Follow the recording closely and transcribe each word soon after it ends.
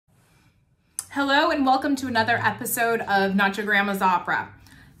Hello and welcome to another episode of Not Your Grandma's Opera.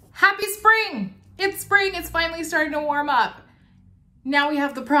 Happy spring! It's spring, it's finally starting to warm up. Now we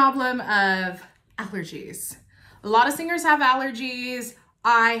have the problem of allergies. A lot of singers have allergies.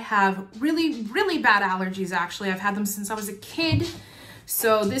 I have really bad allergies actually. I've had them since I was a kid.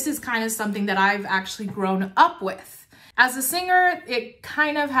 So this is kind of something that I've actually grown up with. As a singer, it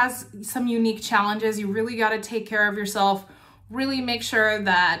kind of has some unique challenges. You really got to take care of yourself. Really make sure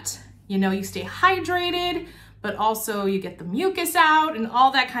that you stay hydrated, but also you get the mucus out and all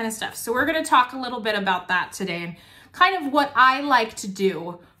that kind of stuff. So we're gonna talk a little bit about that today and kind of what I like to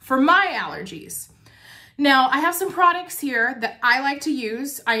do for my allergies. Now, I have some products here that I like to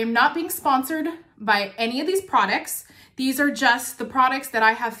use. I am not being sponsored by any of these products. These are just the products that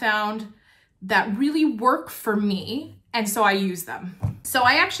I have found that really work for me, and so I use them. So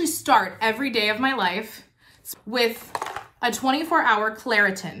I actually start every day of my life with a 24-hour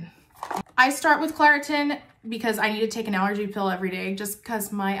Claritin. I start with Claritin because I need to take an allergy pill every day just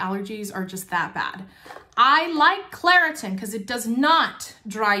because my allergies are just that bad. I like Claritin because it does not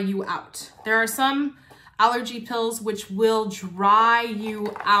dry you out. There are some allergy pills which will dry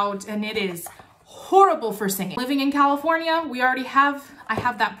you out and it is horrible for singing. Living in California, I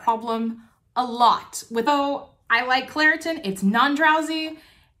have that problem a lot. So I like Claritin, it's non-drowsy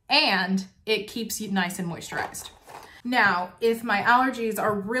and it keeps you nice and moisturized. Now, if my allergies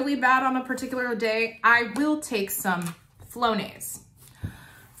are really bad on a particular day, I will take some Flonase.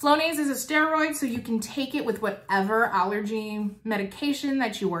 Flonase is a steroid, so you can take it with whatever allergy medication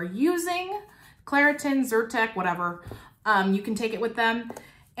that you are using. Claritin, Zyrtec, whatever. You can take it with them,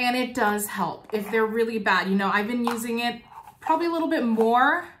 and it does help if they're really bad. I've been using it probably a little bit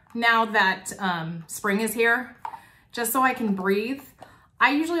more now that spring is here, just so I can breathe.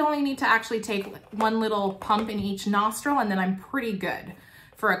 I usually only need to actually take one little pump in each nostril and then I'm pretty good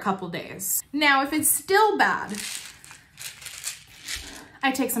for a couple days. Now, if it's still bad, I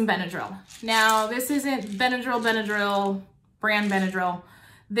take some Benadryl. Now, this isn't Benadryl, brand Benadryl.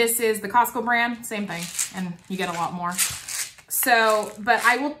 This is the Costco brand, same thing, and you get a lot more. So, but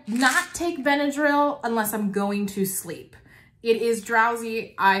I will not take Benadryl unless I'm going to sleep. It is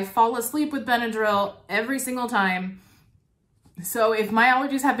drowsy. I fall asleep with Benadryl every single time. So if my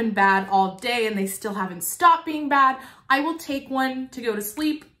allergies have been bad all day and they still haven't stopped being bad, I will take one to go to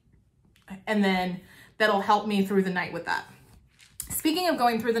sleep and then that'll help me through the night with that. Speaking of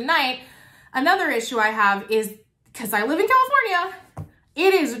going through the night, another issue I have is because I live in California,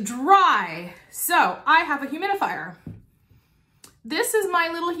 it is dry. So I have a humidifier. This is my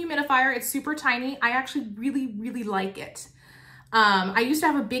little humidifier. It's super tiny. I actually really like it. I used to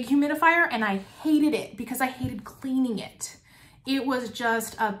have a big humidifier and I hated it because I hated cleaning it. It was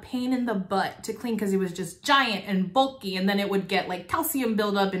just a pain in the butt to clean because it was just giant and bulky and then it would get like calcium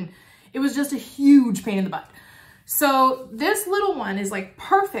buildup and it was just a huge pain in the butt. So this little one is like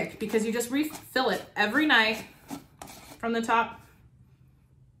perfect because you just refill it every night from the top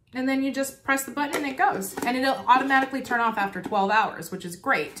and then you just press the button and it goes and it'll automatically turn off after 12 hours, which is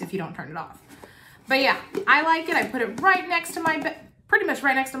great if you don't turn it off. But yeah, I like it. I put it right next to my bed, pretty much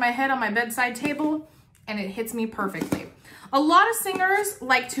right next to my head on my bedside table and it hits me perfectly. A lot of singers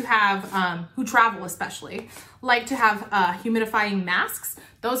like to have, who travel especially, like to have humidifying masks.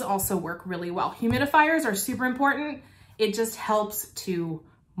 Those also work really well. Humidifiers are super important. It just helps to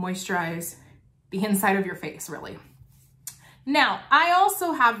moisturize the inside of your face, really. Now, I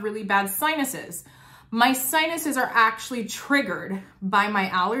also have really bad sinuses. My sinuses are actually triggered by my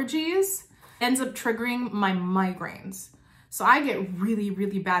allergies, ends up triggering my migraines. So I get really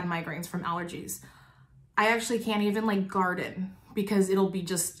bad migraines from allergies. I actually can't even like garden because it'll be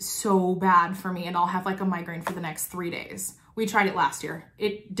just so bad for me and I'll have like a migraine for the next 3 days. We tried it last year.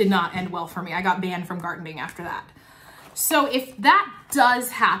 It did not end well for me. I got banned from gardening after that. So if that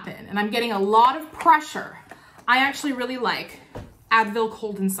does happen and I'm getting a lot of pressure, I actually really like Advil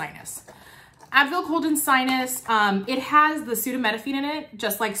Cold and Sinus. Advil Cold and Sinus, it has the pseudometapine in it,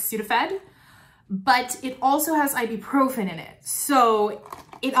 just like Sudafed, but it also has ibuprofen in it. So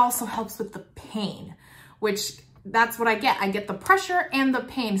it also helps with the pain, which that's what I get. I get the pressure and the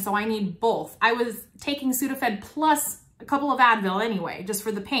pain, so I need both. I was taking Sudafed plus a couple of Advil anyway, just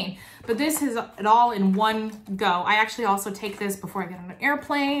for the pain, but this is it all in one go. I actually also take this before I get on an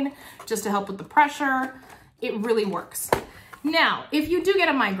airplane, just to help with the pressure. It really works. Now, if you do get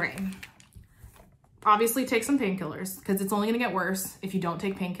a migraine, obviously take some painkillers because it's only gonna get worse if you don't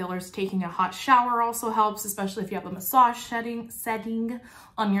take painkillers. Taking a hot shower also helps, especially if you have a massage setting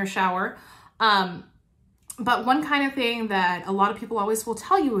on your shower. But one kind of thing that a lot of people always will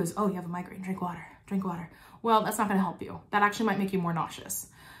tell you is, oh, you have a migraine, drink water, drink water. Well, that's not gonna help you. That actually might make you more nauseous.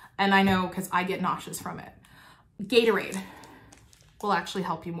 And I know because I get nauseous from it. Gatorade will actually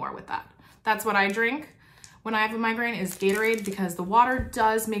help you more with that. That's what I drink when I have a migraine is Gatorade, because the water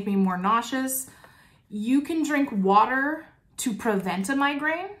does make me more nauseous. You can drink water to prevent a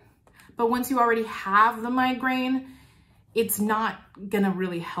migraine, but once you already have the migraine, it's not gonna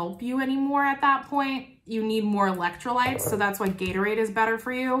really help you anymore at that point. You need more electrolytes, so that's why Gatorade is better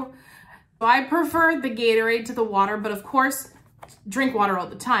for you. So I prefer the Gatorade to the water, but of course, drink water all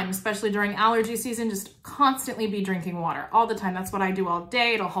the time, especially during allergy season. Just constantly be drinking water all the time. That's what I do all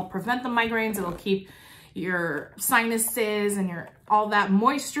day. It'll help prevent the migraines. It'll keep your sinuses and all that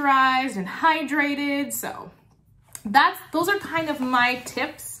moisturized and hydrated. So those are kind of my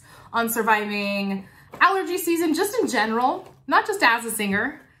tips on surviving allergy season, just in general, not just as a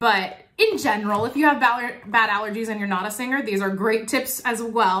singer, but in general. If you have bad allergies and you're not a singer, these are great tips as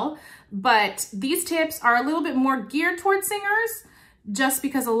well. But these tips are a little bit more geared towards singers, just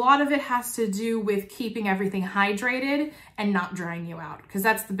because a lot of it has to do with keeping everything hydrated and not drying you out, because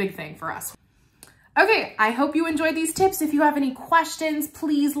that's the big thing for us. Okay, I hope you enjoyed these tips. If you have any questions,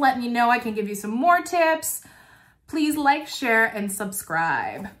 please let me know. I can give you some more tips. Please like, share, and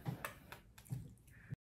subscribe.